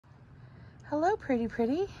Hello, pretty,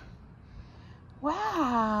 pretty.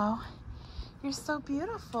 Wow, you're so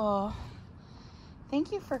beautiful.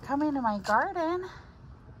 Thank you for coming to my garden.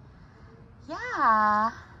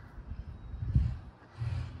 Yeah,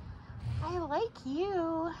 I like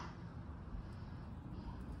you.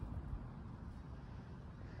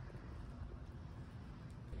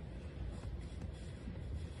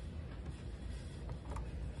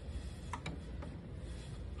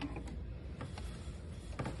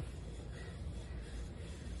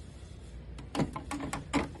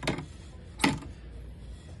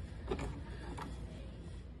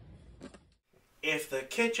 If the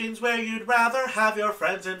kitchen's where you'd rather have your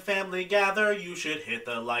friends and family gather, you should hit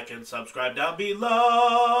the like and subscribe down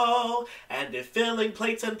below. And if filling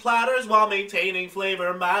plates and platters while maintaining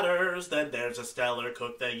flavor matters, then there's a stellar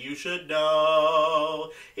cook that you should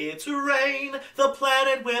know. It's Rain, the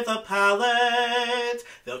planet with a palate.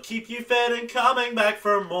 They'll keep you fed and coming back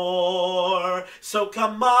for more. So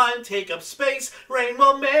come on, take up space. Rain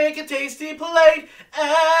will make a tasty plate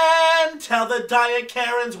and tell the diet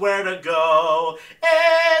Karens where to go.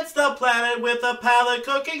 It's the Planet with a Palate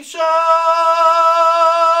cooking show.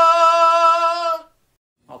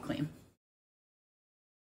 All clean.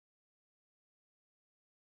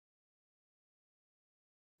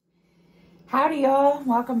 Howdy, y'all.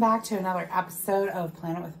 Welcome back to another episode of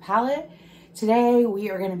Planet with a Palate. Today, we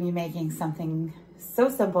are going to be making something so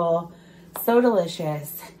simple, so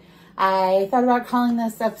delicious. I thought about calling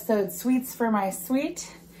this episode Sweets for My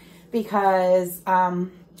Sweet because,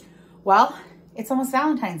 well, it's almost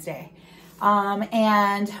Valentine's Day.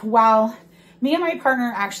 And while me and my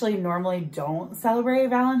partner actually normally don't celebrate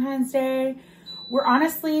Valentine's Day, we're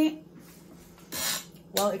honestly,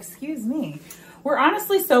 well, excuse me, we're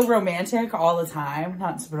honestly so romantic all the time,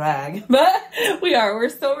 not to brag, but we're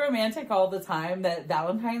so romantic all the time that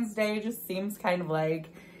Valentine's Day just seems kind of like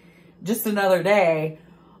just another day.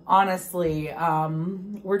 Honestly,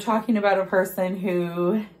 we're talking about a person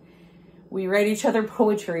who we write each other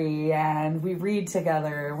poetry and we read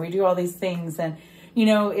together. We do all these things. And, you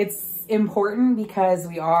know, it's important because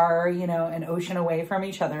we are, you know, an ocean away from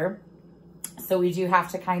each other. So we do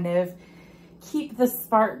have to kind of keep the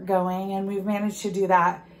spark going. And we've managed to do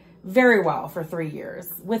that very well for 3 years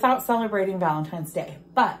without celebrating Valentine's Day.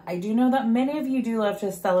 But I do know that many of you do love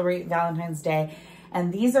to celebrate Valentine's Day.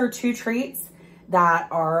 And these are two treats that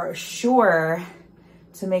are sure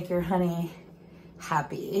to make your honey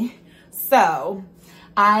happy. So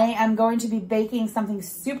I am going to be baking something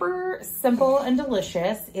super simple and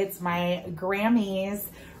delicious. It's my Grammy's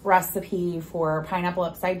recipe for pineapple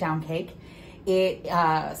upside down cake. It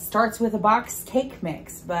starts with a box cake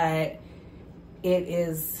mix, but it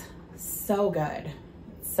is so good.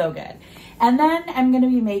 So good. And then I'm going to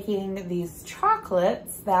be making these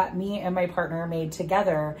chocolates that me and my partner made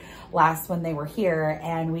together last when they were here.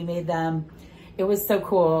 And we made them. It was so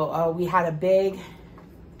cool. We had a big...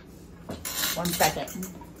 One second.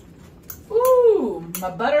 Ooh,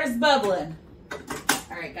 my butter's bubbling.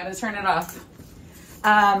 All right, gotta turn it off.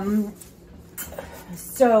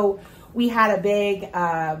 So we had a big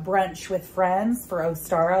brunch with friends for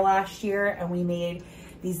Ostara last year, and we made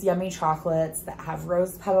these yummy chocolates that have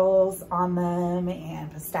rose petals on them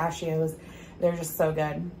and pistachios. They're just so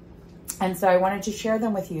good. And so I wanted to share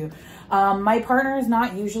them with you. My partner is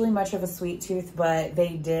not usually much of a sweet tooth, but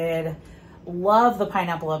they did love the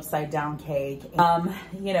pineapple upside down cake.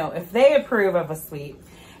 You know, if they approve of a sweet.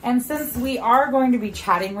 And since we are going to be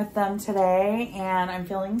chatting with them today and I'm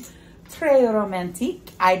feeling très romantique,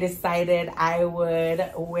 I decided I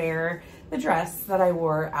would wear the dress that I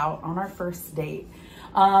wore out on our first date.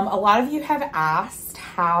 A lot of you have asked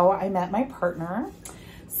how I met my partner.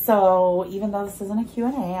 So even though this isn't a Q&A,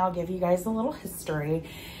 I'll give you guys a little history.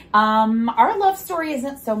 Our love story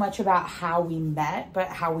isn't so much about how we met, but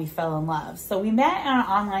how we fell in love. So we met in an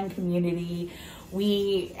online community.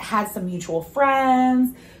 We had some mutual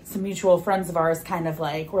friends. Some mutual friends of ours kind of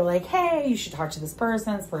like, were like, hey, you should talk to this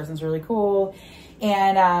person. This person's really cool.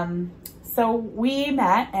 And so we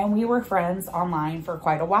met and we were friends online for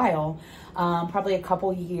quite a while, probably a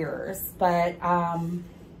couple years. But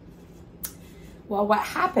well, what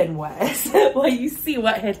happened was, well, you see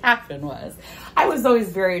what had happened was, I was always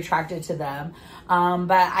very attracted to them.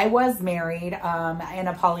 But I was married in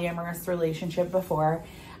a polyamorous relationship before.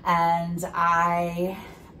 And I,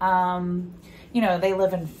 you know, they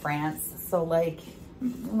live in France. So like,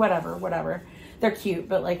 whatever. They're cute,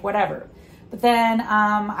 but like, whatever. But then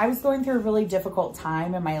I was going through a really difficult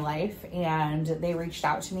time in my life. And they reached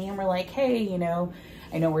out to me and were like, hey, you know,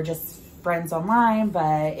 I know we're just friends online,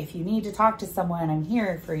 but if you need to talk to someone, I'm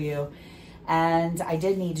here for you. And I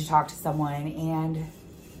did need to talk to someone, and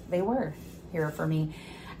they were. here for me.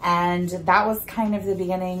 And that was kind of the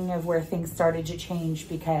beginning of where things started to change,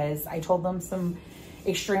 because I told them some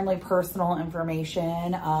extremely personal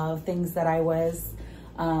information of things that I was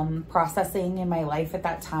processing in my life at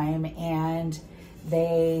that time. And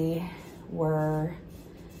they were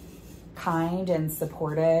kind and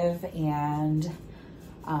supportive, and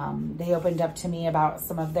they opened up to me about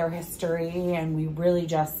some of their history, and we really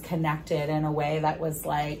just connected in a way that was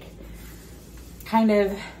like kind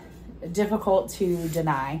of difficult to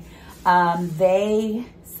deny. They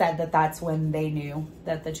said that that's when they knew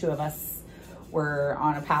that the two of us were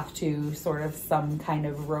on a path to sort of some kind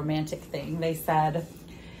of romantic thing. They said,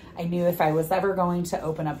 I knew if I was ever going to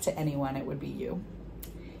open up to anyone, it would be you.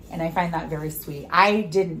 And I find that very sweet. I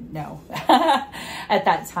didn't know at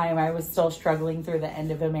that time. I was still struggling through the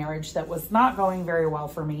end of a marriage that was not going very well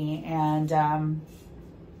for me. And,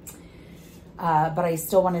 but I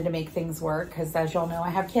still wanted to make things work, because as y'all know, I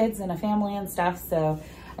have kids and a family and stuff. So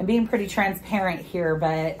I'm being pretty transparent here,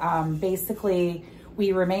 but basically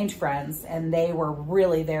we remained friends, and they were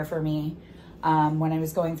really there for me when I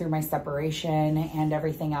was going through my separation and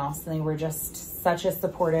everything else. And they were just such a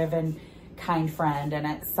supportive and kind friend. And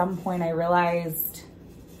at some point I realized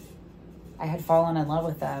I had fallen in love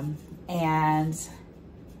with them, and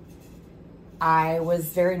I was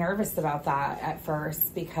very nervous about that at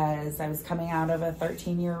first, because I was coming out of a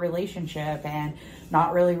 13-year relationship and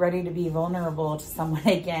not really ready to be vulnerable to someone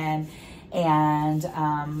again. And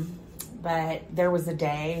but there was a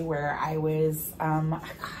day where I was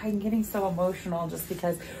I'm getting so emotional just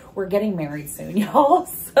because we're getting married soon, y'all.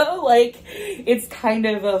 So like, it's kind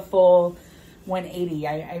of a full 180.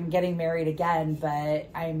 I'm getting married again, but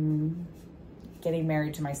I'm getting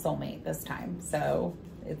married to my soulmate this time. So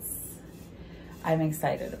I'm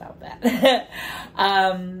excited about that.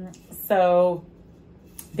 So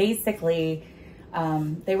basically,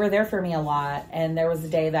 they were there for me a lot. And there was a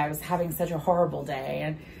day that I was having such a horrible day,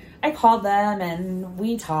 and I called them and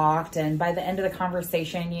we talked. And by the end of the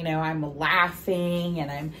conversation, you know, I'm laughing,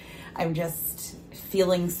 and I'm just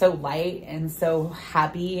feeling so light and so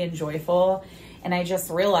happy and joyful. And I just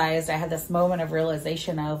realized, I had this moment of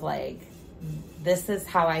realization of like, this is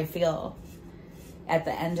how I feel at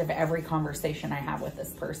the end of every conversation I have with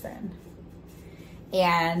this person.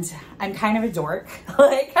 And I'm kind of a dork.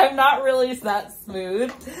 Like, I'm not really that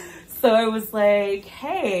smooth. So I was like,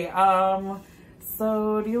 hey,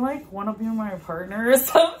 so do you like want to be my partner or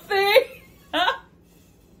something?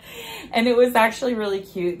 And it was actually really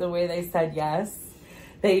cute the way they said yes.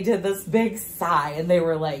 They did this big sigh, and they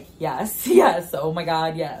were like, yes, yes, oh my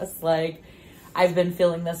God, yes. Like, I've been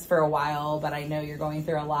feeling this for a while, but I know you're going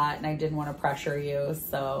through a lot, and I didn't want to pressure you.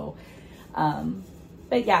 So,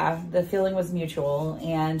 but yeah, the feeling was mutual.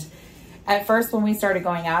 And at first when we started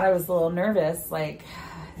going out, I was a little nervous. Like,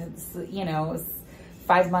 it's, you know, it was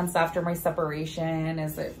 5 months after my separation.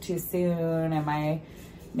 Is it too soon? Am I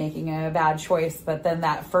making a bad choice? But then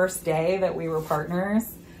that first day that we were partners,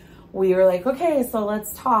 we were like, okay, so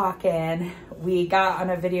let's talk. And we got on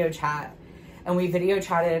a video chat, and we video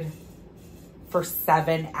chatted for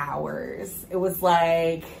 7 hours. It was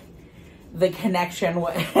like the connection,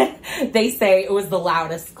 they say it was the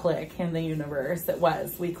loudest click in the universe. It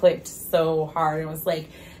was. We clicked so hard. It was like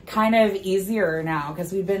kind of easier now,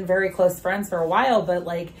 because we've been very close friends for a while, but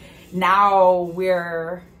like now we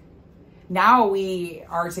are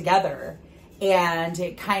together. And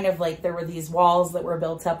it kind of like, there were these walls that were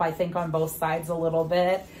built up, I think, on both sides a little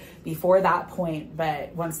bit before that point.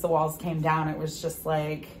 But once the walls came down, it was just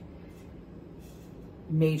like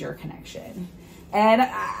major connection. And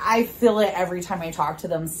I feel it every time I talk to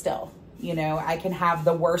them still. You know, I can have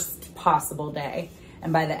the worst possible day,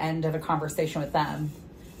 and by the end of a conversation with them,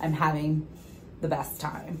 I'm having the best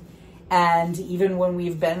time. And even when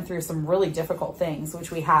we've been through some really difficult things,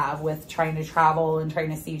 which we have with trying to travel and trying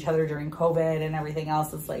to see each other during COVID and everything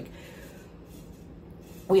else, it's like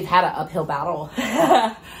we've had an uphill battle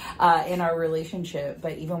in our relationship.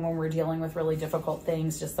 But even when we're dealing with really difficult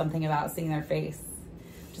things, just something about seeing their face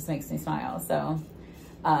just makes me smile. So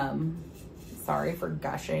sorry for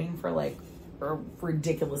gushing for like a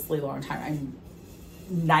ridiculously long time.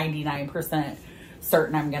 I'm 99%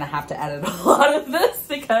 certain I'm gonna have to edit a lot of this,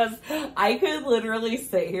 because I could literally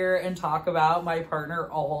sit here and talk about my partner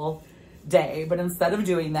all day. But instead of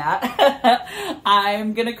doing that,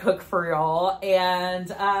 I'm gonna cook for y'all,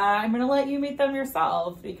 and I'm gonna let you meet them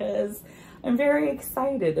yourself, because I'm very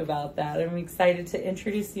excited about that. I'm excited to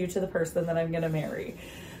introduce you to the person that I'm gonna marry.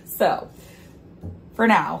 So for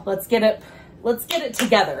now, let's get it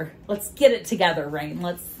together. Let's get it together, Rain.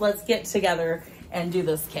 Let's get together and do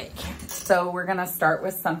this cake. So we're gonna start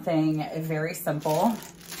with something very simple.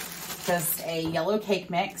 purchased a yellow cake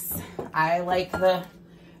mix. I like the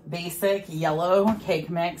basic yellow cake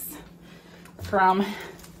mix from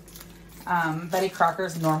Betty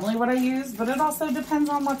Crocker's, normally what I use, but it also depends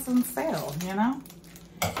on what's on sale, you know?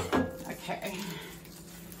 Okay,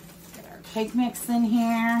 get our cake mix in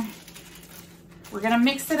here. We're gonna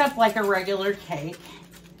mix it up like a regular cake,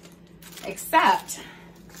 except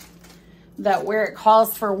that where it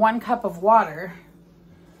calls for 1 cup of water,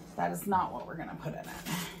 that is not what we're gonna put in it.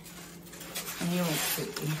 And you will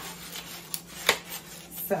see.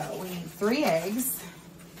 So we need 3 eggs.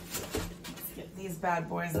 Let's get these bad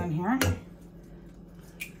boys in here.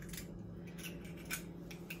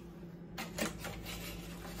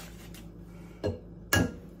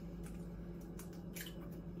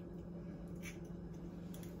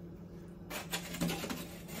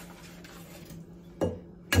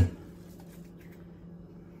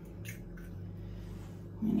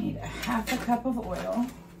 We need a 1/2 cup of oil.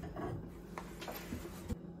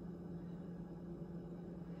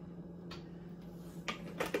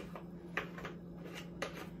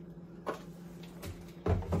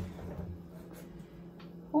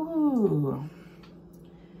 Ooh.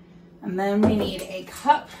 And then we need a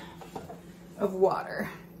cup of water.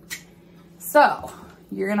 So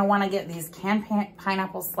you're gonna wanna get these canned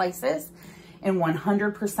pineapple slices and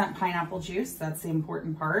 100% pineapple juice. That's the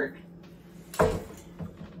important part.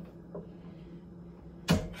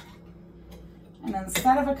 And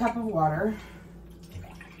instead of a cup of water,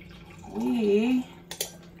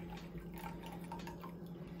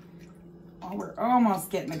 we're almost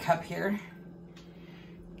getting a cup here.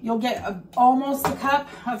 You'll get almost a cup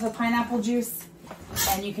of the pineapple juice,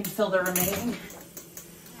 and you can fill the remaining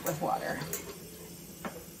with water.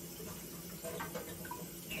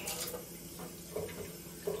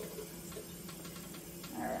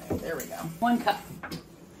 All right, there we go. 1 cup.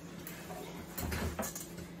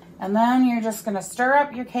 And then you're just gonna stir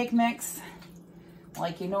up your cake mix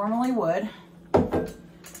like you normally would.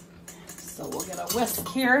 So we'll get a whisk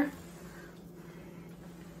here.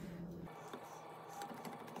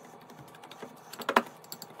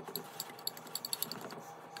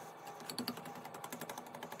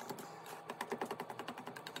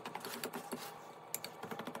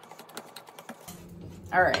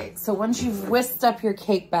 All right, so once you've whisked up your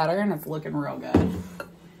cake batter and it's looking real good,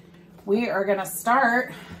 we are gonna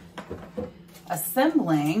start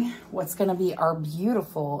assembling what's gonna be our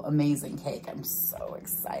beautiful, amazing cake. I'm so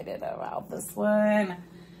excited about this one.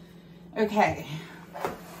 Okay,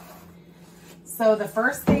 so the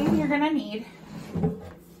first thing you're gonna need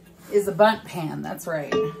is a bundt pan. That's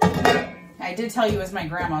right. I did tell you it was my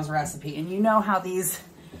grandma's recipe, and you know how these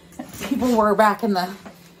people were back in the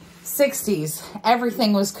 60s.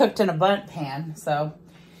 Everything was cooked in a bundt pan, so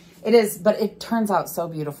it is, but it turns out so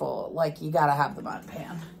beautiful. Like, you gotta have the bundt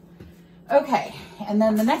pan. Okay, and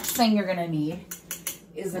then the next thing you're gonna need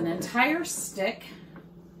is an entire stick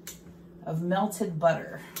of melted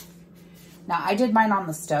butter. Now, I did mine on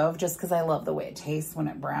the stove just because I love the way it tastes when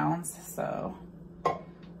it browns. So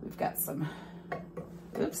we've got some,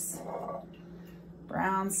 oops,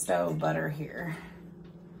 brown stove butter here.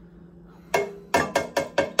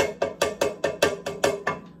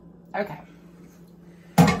 Okay,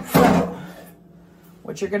 so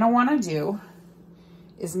what you're gonna wanna do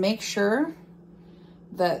is make sure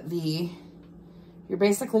that you're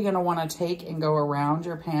basically gonna wanna take and go around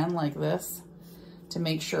your pan like this to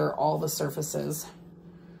make sure all the surfaces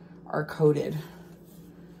are coated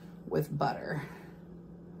with butter.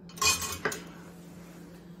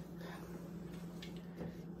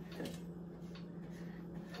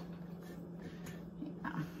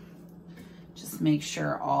 Just make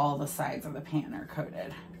sure all the sides of the pan are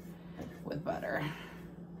coated with butter.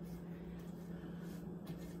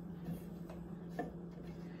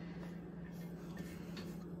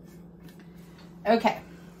 Okay,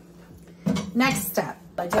 next step.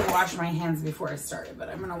 I did wash my hands before I started, but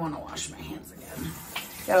I'm gonna wanna wash my hands again.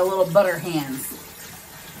 Got a little butter hands.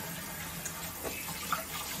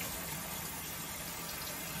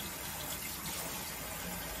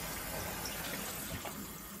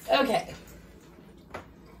 Okay.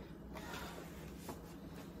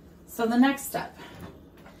 So the next step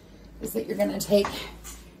is that you're gonna take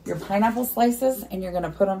your pineapple slices and you're gonna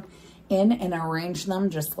put them in and arrange them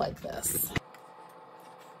just like this.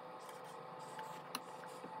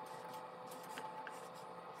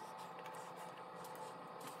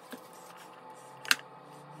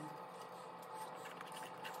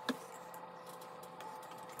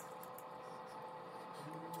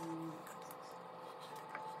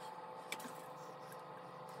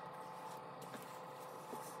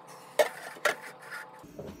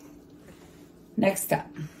 Next step,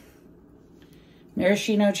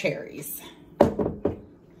 maraschino cherries.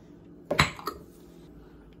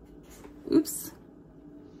 Oops.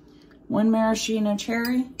 1 maraschino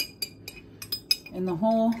cherry in the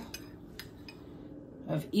whole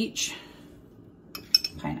of each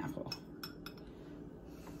pineapple.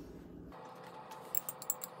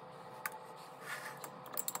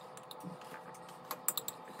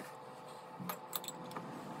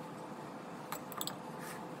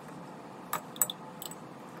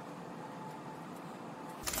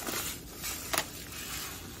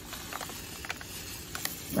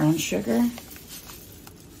 Brown sugar.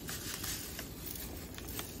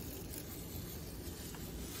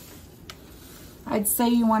 I'd say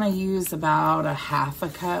you want to use about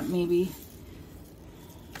 1/2 cup maybe.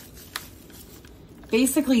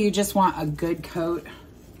 Basically, you just want a good coat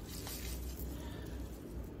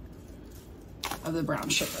of the brown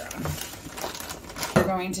sugar on. We're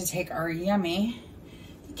going to take our yummy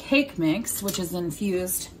cake mix, which is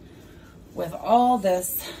infused with all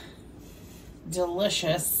this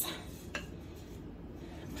delicious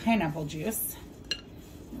pineapple juice,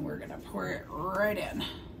 and we're gonna pour it right in.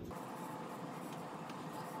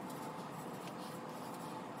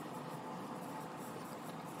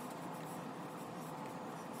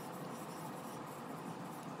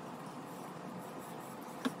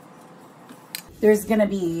 There's gonna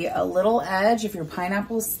be a little edge if your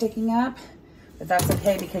pineapple is sticking up, but that's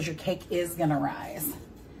okay because your cake is gonna rise.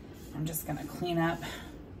 I'm just gonna clean up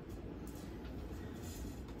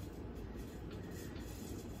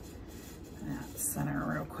that center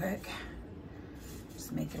real quick.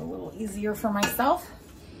 Just make it a little easier for myself.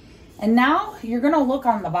 And now you're gonna look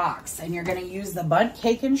on the box and you're gonna use the bundt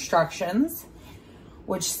cake instructions,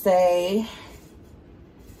 which say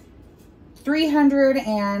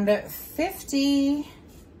 350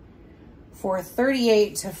 for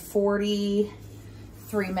 38 to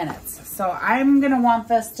 43 minutes. So I'm gonna want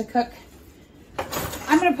this to cook.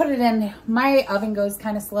 I'm gonna put it in, my oven goes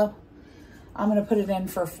kind of slow. I'm gonna put it in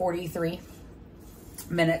for 43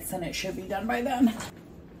 minutes and it should be done by then.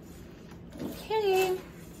 Okay.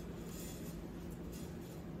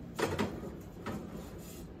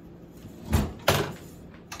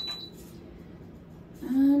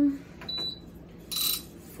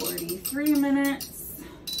 43 minutes,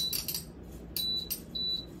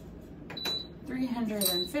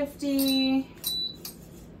 350.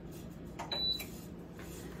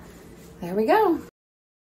 There we go.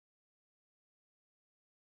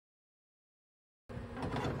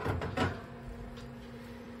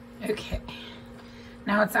 Okay,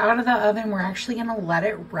 now it's out of the oven. We're actually gonna let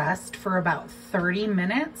it rest for about 30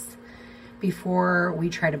 minutes before we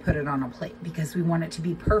try to put it on a plate because we want it to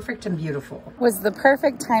be perfect and beautiful. Was the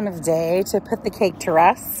perfect time of day to put the cake to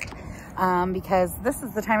rest because this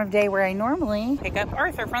is the time of day where I normally pick up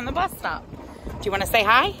Arthur from the bus stop. Do you want to say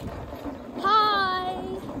hi? Hi.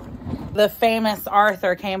 The famous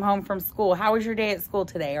Arthur came home from school. How was your day at school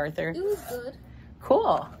today, Arthur? It was good.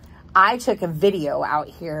 Cool. I took a video out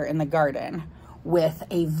here in the garden with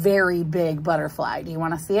a very big butterfly. Do you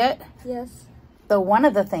want to see it? Yes. So one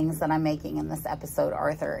of the things that I'm making in this episode,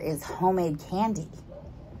 Arthur, is homemade candy.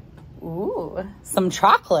 Ooh, some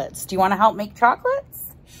chocolates. Do you want to help make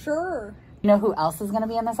chocolates? Sure. You know who else is going to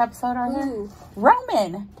be in this episode, Arthur? Who?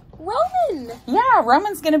 Roman. Roman. Yeah,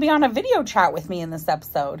 Roman's going to be on a video chat with me in this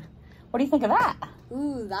episode. What do you think of that?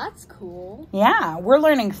 Ooh, that's cool. Yeah, we're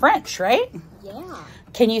learning French, right? Yeah.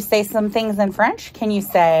 Can you say some things in French? Can you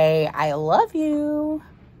say, I love you?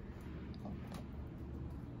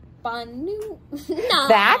 No.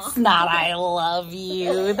 That's not I love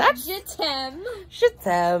you. That's Je t'aime. Je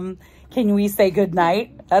t'aime. Can we say good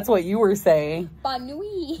night? That's what you were saying. Bonne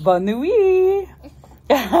nuit. Bonne nuit.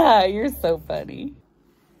 You're so funny.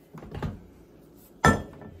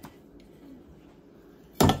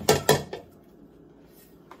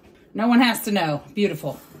 No one has to know.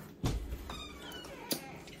 Beautiful.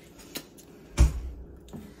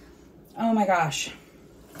 Oh my gosh.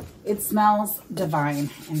 It smells divine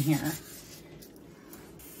in here.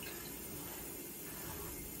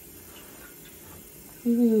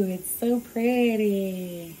 Ooh, it's so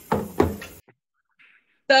pretty.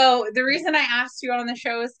 So the reason I asked you on the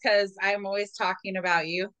show is because I'm always talking about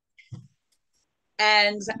you.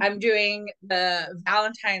 And I'm doing the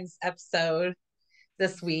Valentine's episode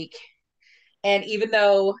this week. And even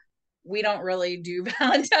though we don't really do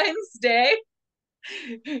Valentine's Day,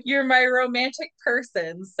 you're my romantic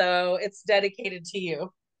person, so it's dedicated to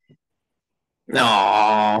you.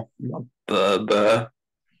 Aww, my bubba.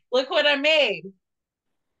 Look what I made.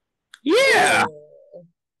 Yeah.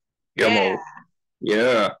 Yeah.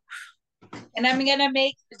 Yeah. And I'm gonna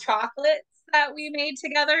make the chocolates that we made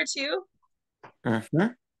together too. Mm-hmm.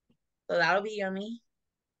 So that'll be yummy.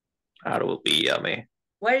 That will be yummy.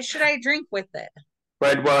 What should I drink with it?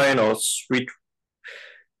 Red wine or sweet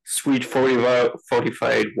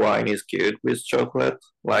fortified wine is good with chocolate,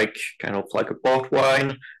 like kind of like a port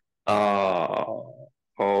wine, uh,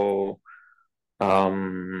 or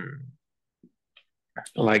um,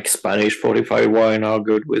 like Spanish fortified wine are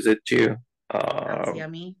good with it too. Sounds Uh,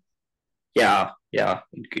 yummy. yeah, Well,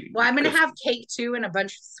 I'm gonna because have cake too and a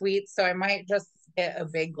bunch of sweets, so I might just get a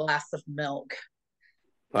big glass of milk.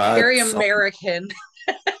 Very that's American.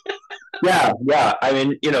 yeah. I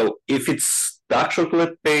mean, if it's dark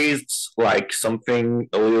chocolate based, like something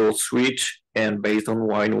a little sweet and based on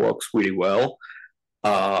wine works really well.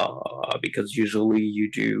 Because usually you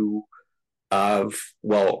do have,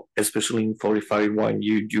 well, especially in fortified wine,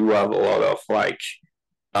 you do have a lot of like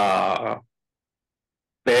uh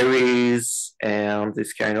berries and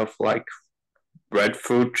this kind of like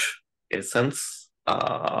breadfruit essence.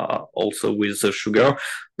 Also with the sugar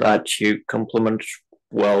that you complement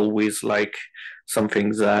well with like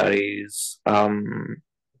something that is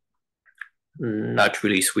not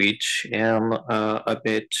really sweet and a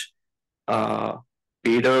bit uh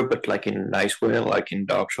bitter, but like in a nice way, like in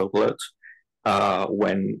dark chocolate.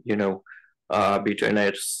 When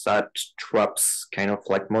bitterness that traps kind of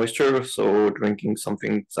like moisture, so drinking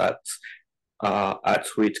something that adds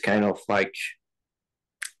sweet kind of like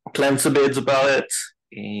cleanse a bit about it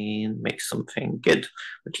and make something good.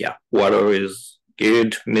 But yeah, water is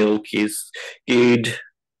good, milk is good.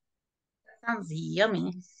 Sounds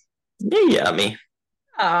yummy. Yeah, yummy.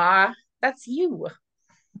 Ah, that's you.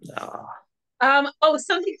 Uh, Oh,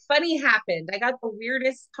 something funny happened. I got the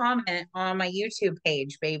weirdest comment on my YouTube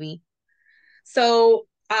page, baby. So,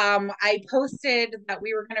 I posted that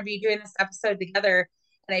we were going to be doing this episode together,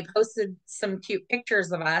 and I posted some cute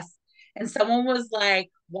pictures of us. And someone was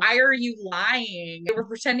like, "Why are you lying?" They were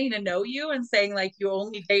pretending to know you and saying like you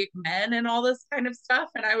only date men and all this kind of stuff.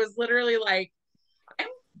 And I was literally like, "I'm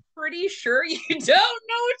pretty sure you don't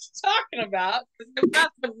know what you're talking about because I've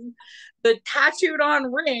got the tattooed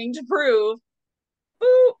on ring to prove,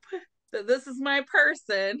 boop, that this is my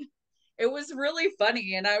person." It was really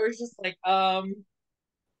funny, and I was just like, okay.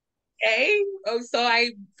 Oh, so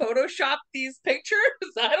I photoshopped these pictures.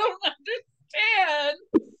 I don't understand.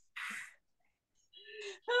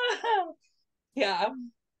 Yeah,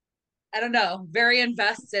 I don't know. Very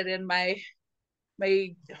invested in my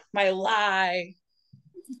my lie.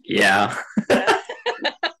 yeah,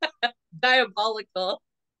 Diabolical.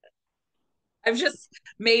 I've just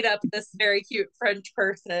made up this very cute French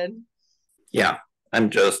person. yeah. I'm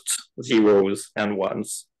just zeros and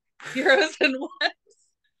ones. Heroes and one.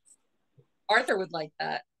 Arthur would like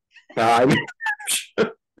that. I'm I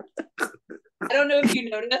don't know if you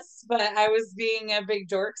noticed, but I was being a big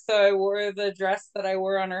dork, so I wore the dress that I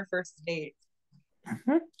wore on our first date.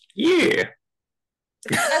 yeah,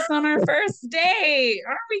 That's on our first date.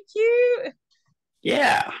 Aren't we cute?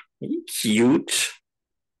 yeah. Cute.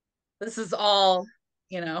 This is all,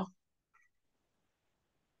 you know,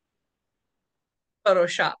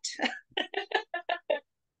 photoshopped.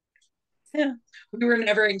 We were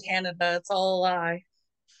never in Canada. It's all a lie.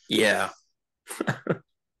 Yeah.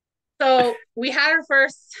 So we had our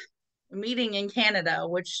first meeting in Canada,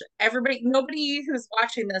 which nobody who's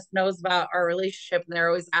watching this knows about our relationship, and they're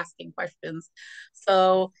always asking questions.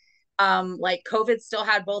 So, like COVID still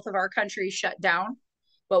had both of our countries shut down,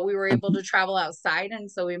 but we were able to travel outside, and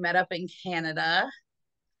so we met up in Canada,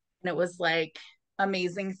 and it was like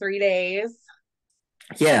amazing 3 days.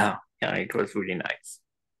 Yeah, it was really nice.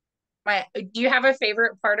 Do you have a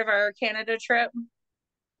favorite part of our Canada trip?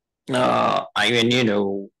 I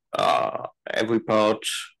mean, every part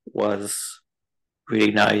was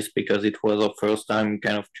really nice because it was our first time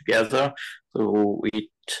kind of together. So it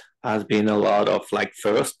has been a lot of like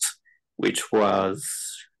firsts, which was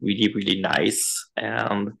really, really nice.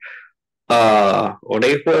 And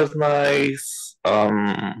Oleg was nice.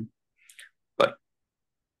 But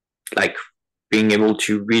like being able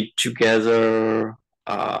to read together,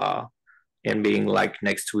 and being like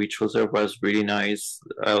next to each other was really nice.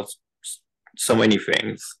 So many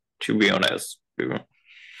things, to be honest.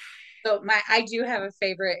 So I do have a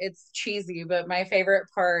favorite. It's cheesy, but my favorite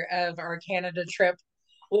part of our Canada trip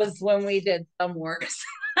was when we did thumb wars.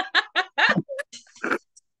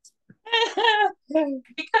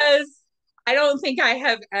 Because I don't think I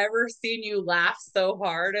have ever seen you laugh so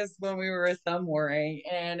hard as when we were thumb warring,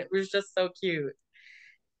 and it was just so cute.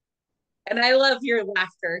 And I love your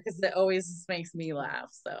laughter because it always just makes me laugh.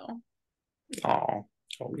 So, Oh,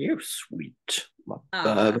 oh, you're sweet, my uh,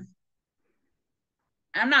 bud.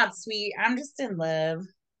 I'm not sweet. I'm just in love.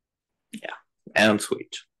 Yeah, and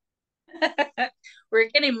sweet. We're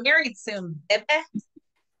getting married soon, baby.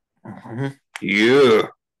 Yeah.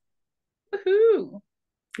 Woohoo.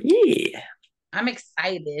 Yeah. I'm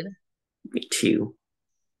excited. Me too.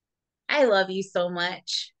 I love you so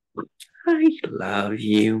much. I love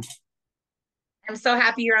you. I'm so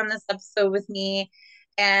happy you're on this episode with me.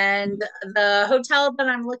 And the hotel that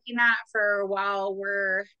I'm looking at for while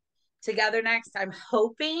we're together next, I'm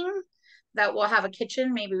hoping that we'll have a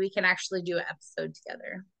kitchen. Maybe we can actually do an episode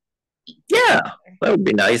together. Yeah, that would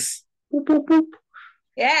be nice. Boop, boop, boop.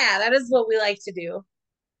 Yeah, that is what we like to do.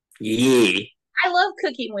 Yeah. I love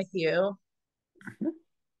cooking with you.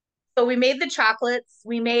 So we made the chocolates.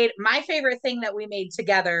 My favorite thing that we made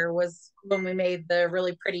together was when we made the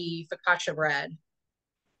really pretty focaccia bread.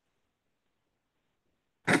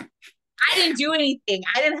 I didn't do anything.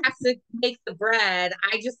 I didn't have to make the bread.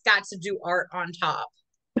 I just got to do art on top.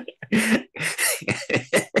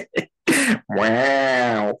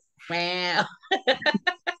 Wow. Wow.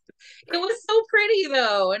 It was so pretty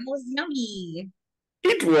though, and it was yummy.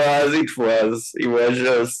 It was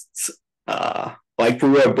just like we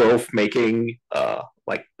were both making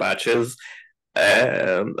like batches,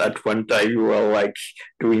 and at one time you were like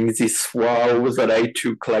doing this wow that I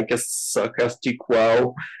took like a sarcastic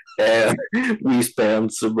wow, and we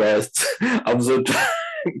spent the rest of the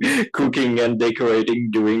time cooking and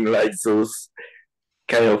decorating, doing like those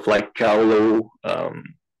kind of like Carlo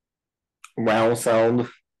wow sound,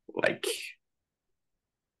 like.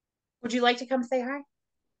 Would you like to come say hi?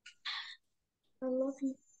 I love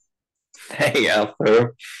you. Hey,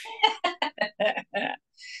 Arthur.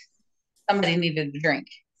 Somebody needed a drink.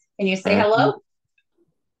 Can you say hello?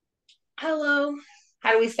 Hello.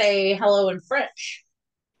 How do we say hello in French?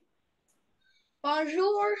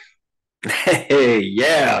 Bonjour. Hey,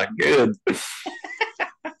 yeah, good.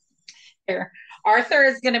 Here. Arthur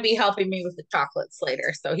is going to be helping me with the chocolates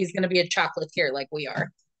later. So he's going to be a chocolatier like we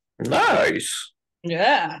are. Nice.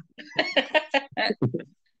 Yeah.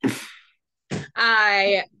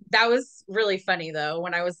 That was really funny though,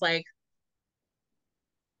 when I was like,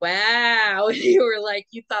 wow, you were like,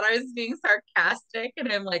 you thought I was being sarcastic,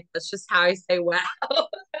 and I'm like, that's just how I say wow.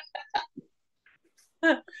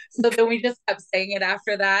 So then we just kept saying it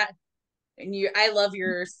after that. And I love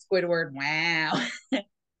your Squidward wow.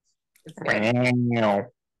 It's good. Wow.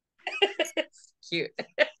 It's cute.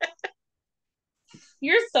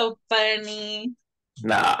 You're so funny.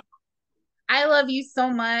 Nah, I love you so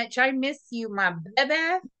much. I miss you, my baby.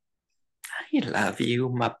 I love you,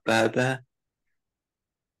 my baby.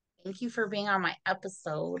 Thank you for being on my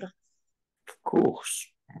episode. Of course.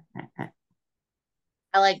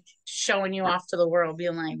 I like showing you off to the world,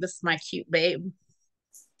 being like, this is my cute babe.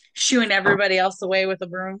 Shooing everybody else away with a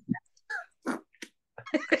broom.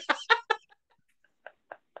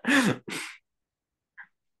 I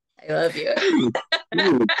love you.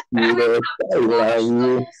 I love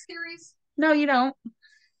you. No, you don't.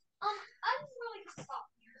 I'm really stop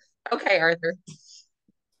here. Okay, Arthur.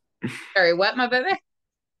 Sorry, what, my baby?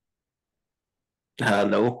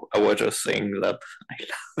 No, I was just saying that I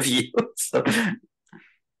love you. So.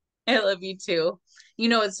 I love you too. You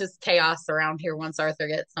know, it's just chaos around here once Arthur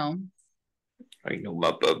gets home. I know,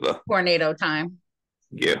 my baby. Tornado time.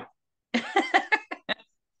 Yeah.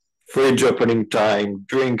 Fridge opening time,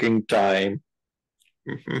 drinking time.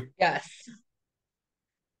 Yes.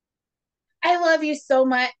 I love you so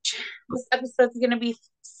much. This episode's going to be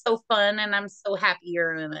so fun, and I'm so happy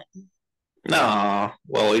you're in it. Nah,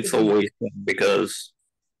 well, it's always fun because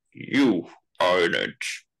you are in it.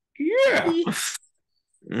 Yeah.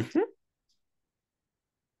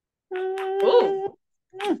 Ooh.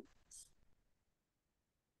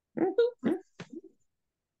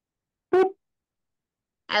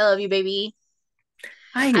 I love you, baby.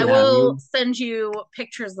 I will love you. send you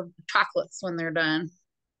pictures of the chocolates when they're done.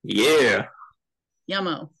 Yeah.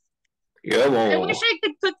 Yummo. Yummo. I wish I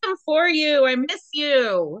could cook them for you. I miss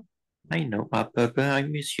you. I know, my baby. I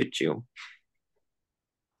miss you too.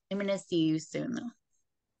 I'm going to see you soon, though.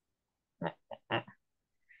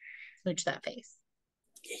 Smooch that face.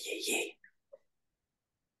 Yeah.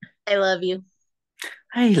 I love you.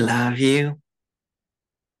 I love you.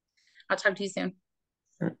 I'll talk to you soon.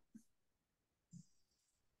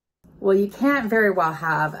 Well, you can't very well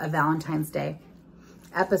have a Valentine's Day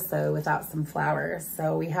episode without some flowers.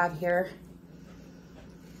 So we have here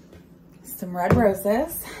some red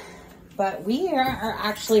roses, but we are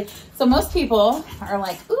actually, so most people are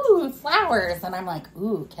like, ooh, flowers. And I'm like,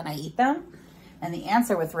 ooh, can I eat them? And the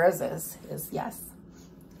answer with roses is yes.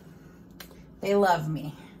 They love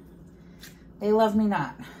me. They love me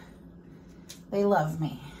not. They love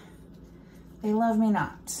me. They love me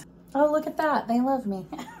not. Oh, look at that. They love me.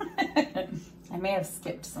 I may have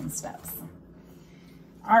skipped some steps.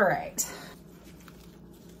 All right.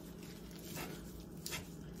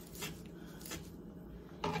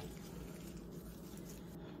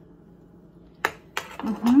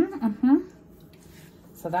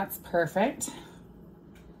 So that's perfect.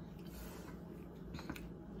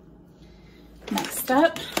 Next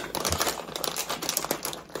up.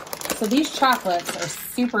 So these chocolates are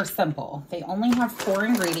super simple. They only have 4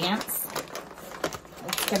 ingredients.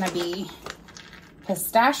 It's gonna be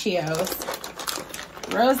pistachios,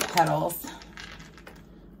 rose petals,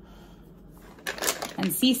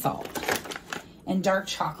 and sea salt, and dark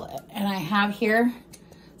chocolate. And I have here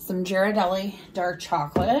some Ghirardelli dark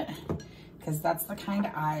chocolate, because that's the kind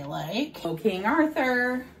I like. Oh, King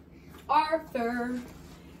Arthur. Arthur.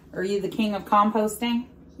 Are you the king of composting?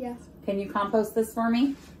 Yes. Can you compost this for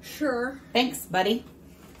me? Sure. Thanks, buddy.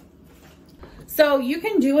 So you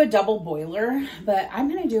can do a double boiler, but I'm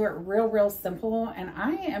gonna do it real simple, and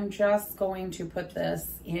I am just going to put this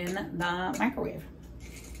in the microwave.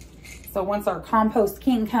 So once our compost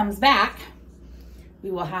king comes back, we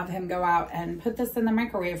will have him go out and put this in the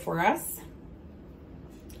microwave for us.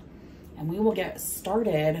 And we will get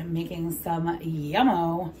started making some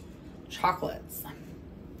yummo chocolates.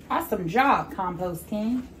 Awesome job, compost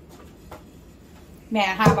king. May I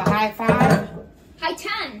have a high five? High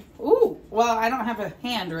 10. Ooh, well, I don't have a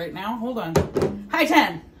hand right now. Hold on. High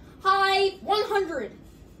 10. High 100.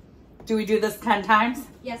 Do we do this 10 times?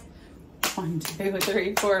 Yes. 1, 2,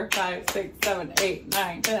 3, 4, 5, 6, 7, 8,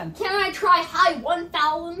 9, 10. Can I try high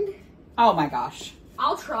 1,000? Oh my gosh.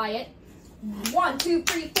 I'll try it. 1, 2,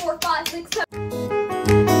 3, 4, 5, 6, 7.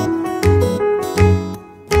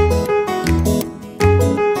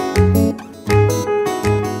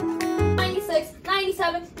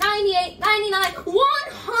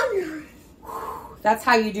 That's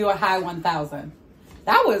how you do a high 1,000.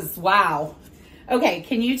 That was, wow. Okay,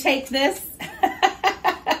 can you take this?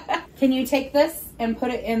 Can you take this and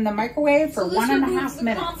put it in the microwave for 1.5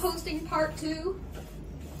 minutes? Composting part 2?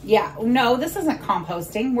 Yeah, no, this isn't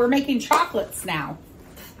composting. We're making chocolates now.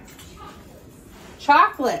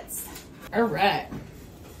 Chocolates. All right.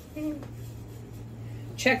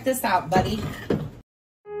 Check this out, buddy.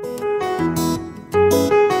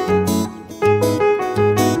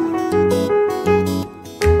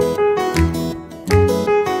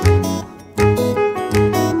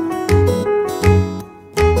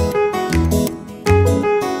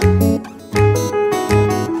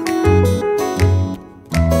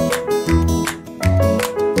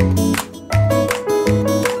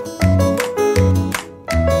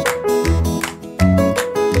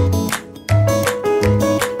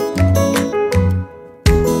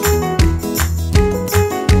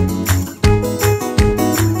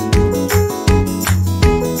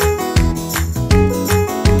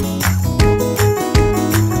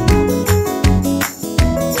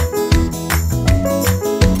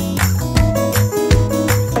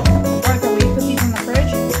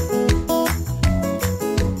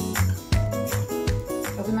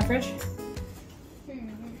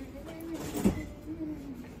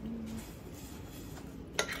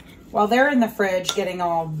 While they're in the fridge getting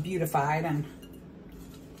all beautified and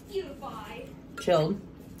chilled.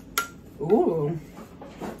 Ooh.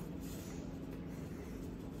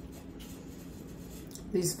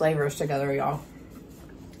 These flavors together, y'all.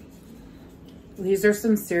 These are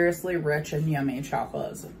some seriously rich and yummy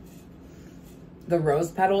chocolates. The rose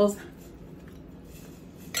petals.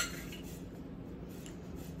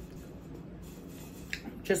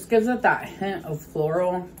 Just gives it that hint of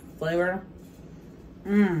floral flavor.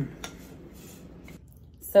 Mmm.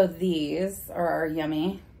 So these are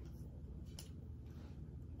yummy.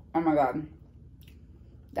 Oh my God.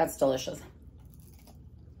 That's delicious.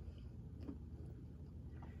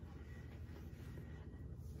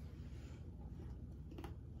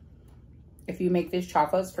 If you make these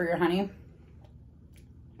chocolates for your honey,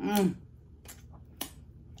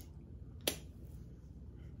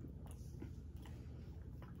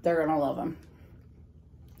 they're gonna love them.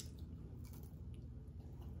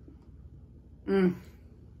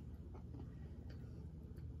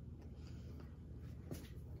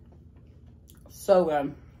 So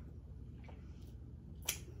good.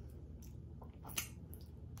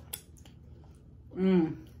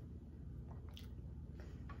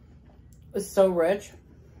 It's so rich,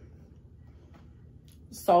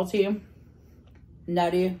 salty,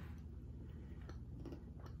 nutty,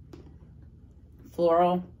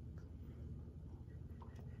 floral.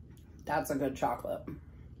 That's a good chocolate.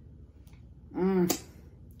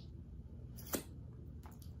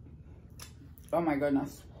 Oh my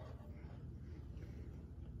goodness.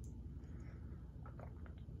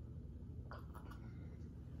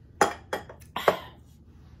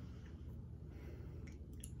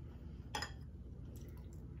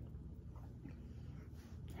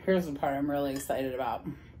 here's the part I'm really excited about.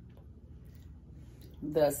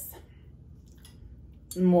 This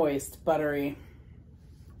moist, buttery,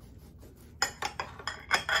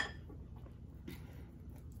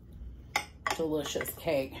 delicious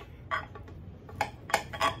cake.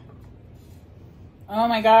 Oh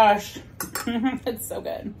my gosh. It's so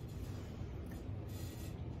good.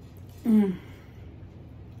 Mm.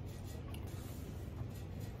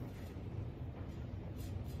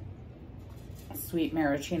 Sweet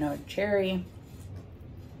maraschino cherry.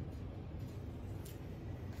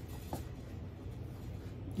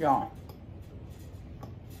 Y'all,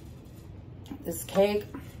 this cake,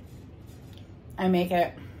 I make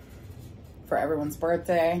it for everyone's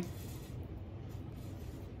birthday.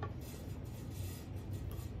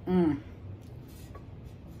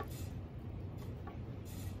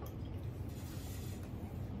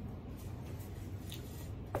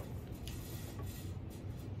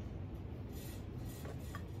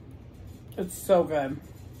 It's so good.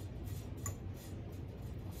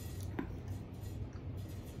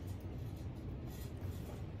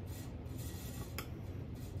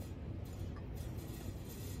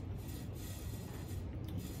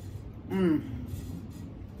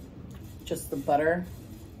 Just the butter,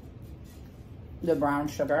 the brown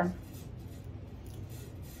sugar.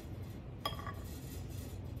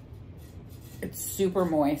 It's super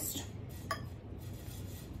moist.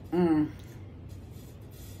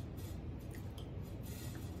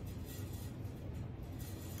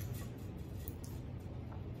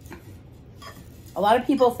 A lot of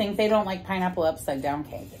people think they don't like pineapple upside down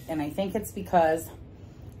cake, and I think it's because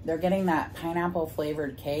they're getting that pineapple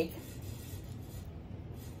flavored cake.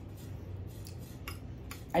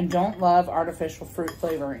 I don't love artificial fruit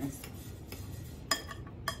flavorings.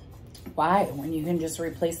 Why? When you can just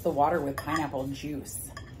replace the water with pineapple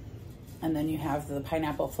juice, and then you have the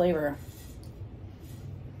pineapple flavor.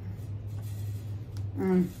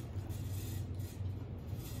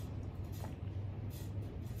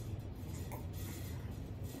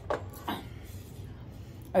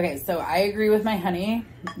 Okay, so I agree with my honey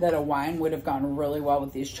that a wine would have gone really well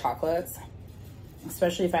with these chocolates,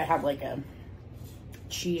 especially if I have like a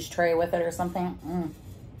cheese tray with it or something.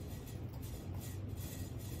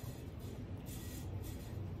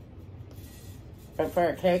 But for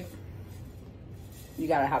a cake, you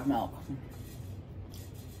gotta have milk.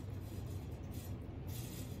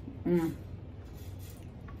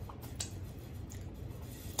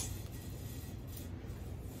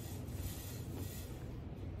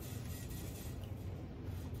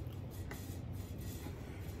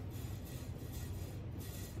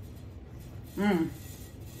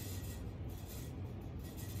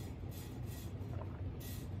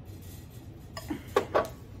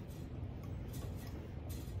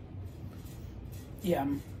 Yeah.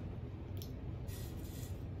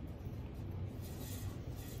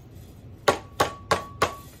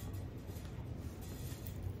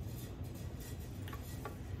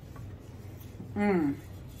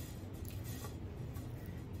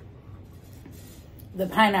 The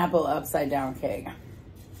pineapple upside down cake.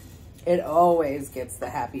 It always gets the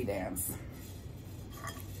happy dance.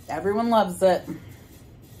 Everyone loves it.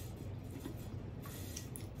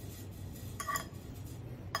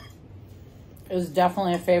 It was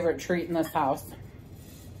definitely a favorite treat in this house.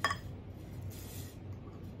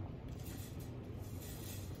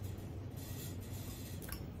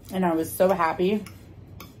 And I was so happy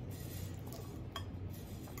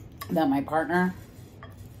that my partner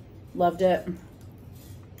loved it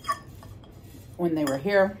when they were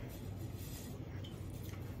here.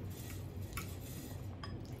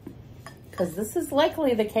 Because this is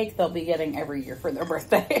likely the cake they'll be getting every year for their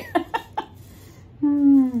birthday.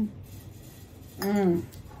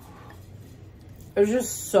 It was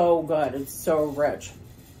just so good. It's so rich.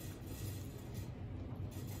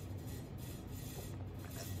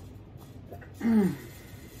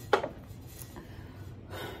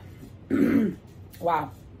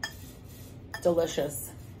 Wow.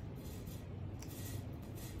 Delicious.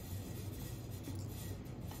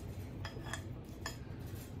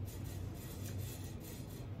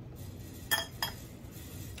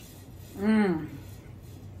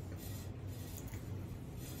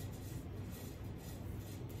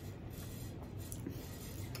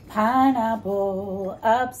 Pineapple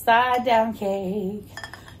upside down cake.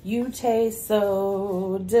 You taste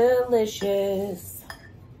so delicious.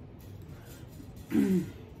 Ooh.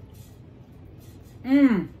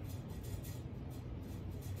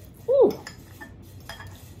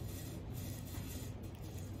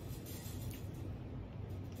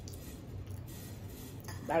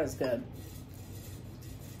 That is good.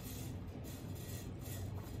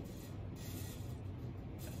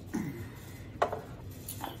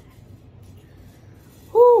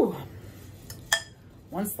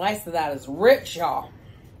 One slice of that is rich, y'all.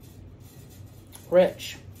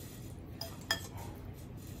 Rich.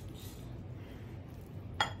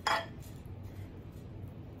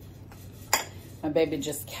 My baby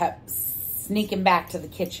just kept sneaking back to the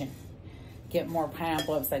kitchen, get more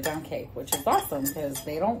pineapple upside down cake, which is awesome because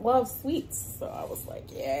they don't love sweets. So I was like,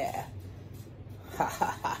 yeah. Ha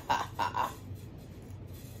ha ha ha ha.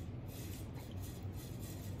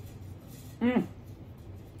 Mmm.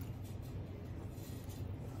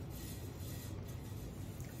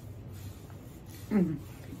 Mmm.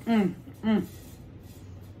 Mmm. Mmm.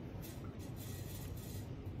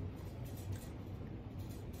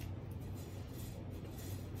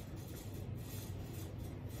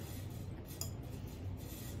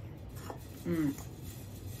 Mm.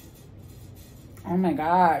 Oh my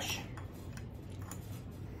gosh.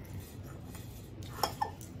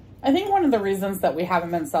 I think one of the reasons that we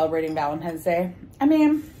haven't been celebrating Valentine's Day, I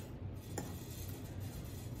mean,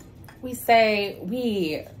 we say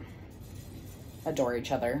we adore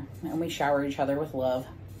each other and we shower each other with love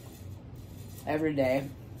every day.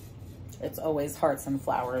 It's always hearts and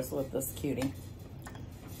flowers with this cutie.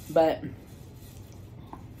 But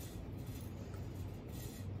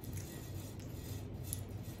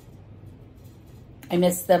I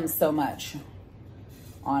miss them so much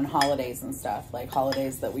on holidays and stuff, like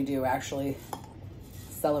holidays that we do actually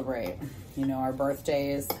celebrate, you know, our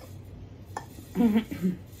birthdays.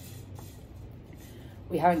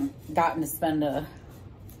 We haven't gotten to spend a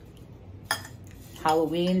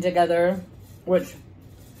Halloween together, which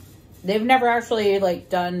they've never actually like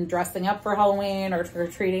done dressing up for Halloween or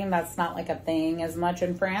trick-or-treating. That's not like a thing as much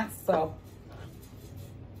in France. So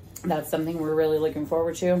that's something we're really looking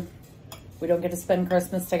forward to. We don't get to spend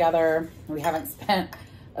Christmas together. We haven't spent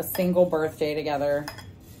a single birthday together.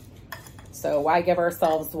 So why give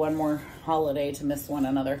ourselves one more holiday to miss one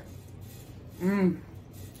another?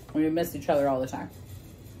 We miss each other all the time.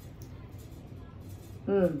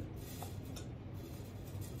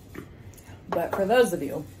 But for those of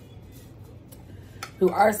you who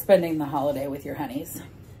are spending the holiday with your honeys,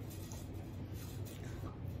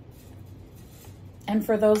 and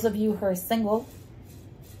for those of you who are single,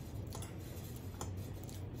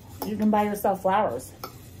 you can buy yourself flowers.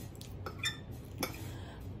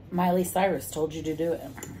 Miley Cyrus told you to do it.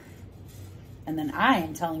 And then I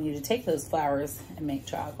am telling you to take those flowers and make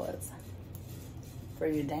chocolates for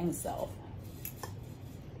your dang self.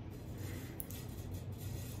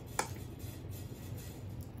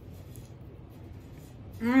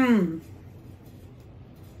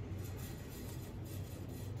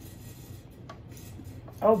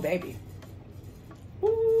 Oh, baby.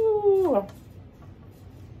 Ooh.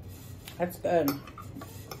 That's good.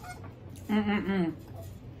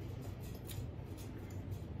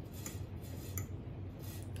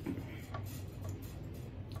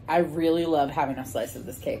 I really love having a slice of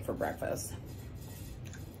this cake for breakfast.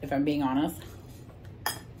 If I'm being honest,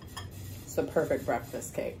 it's a perfect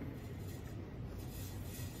breakfast cake.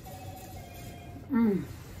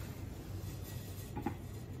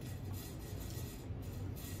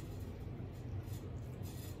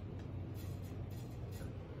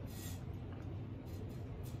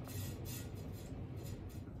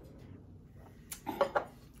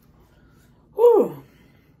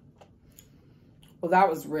 Well, that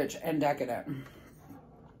was rich and decadent.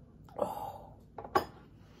 Oh.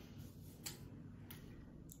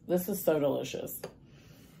 This is so delicious.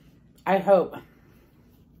 I hope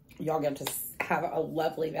y'all get to have a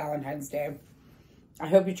lovely Valentine's Day. I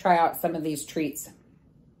hope you try out some of these treats.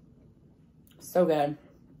 So good.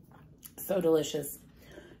 So delicious.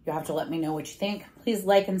 You'll have to let me know what you think. Please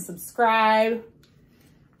like and subscribe.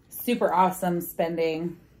 Super awesome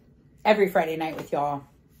spending every Friday night with y'all.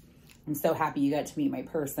 I'm so happy you got to meet my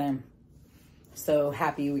person. So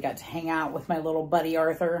happy we got to hang out with my little buddy,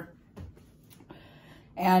 Arthur.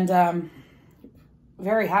 And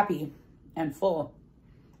very happy and full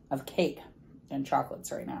of cake and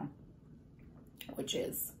chocolates right now, which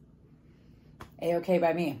is A-okay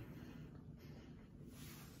by me.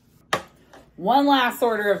 One last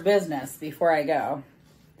order of business before I go.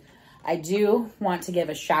 I do want to give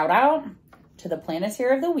a shout out to the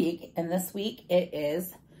Planeteer of the week. And this week it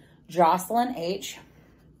is Jocelyn H.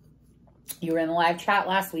 You were in the live chat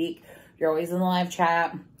last week. You're always in the live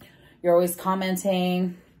chat. You're always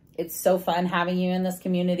commenting. It's so fun having you in this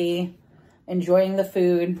community, enjoying the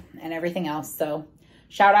food and everything else. So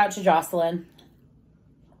shout out to Jocelyn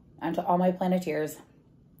and to all my Planeteers.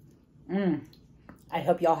 I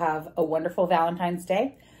hope y'all have a wonderful Valentine's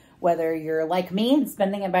Day. Whether you're like me and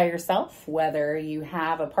spending it by yourself, whether you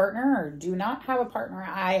have a partner or do not have a partner,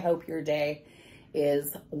 I hope your day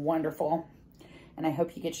is wonderful. And I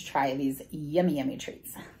hope you get to try these yummy, yummy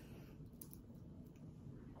treats.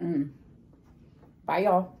 Bye,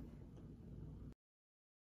 y'all.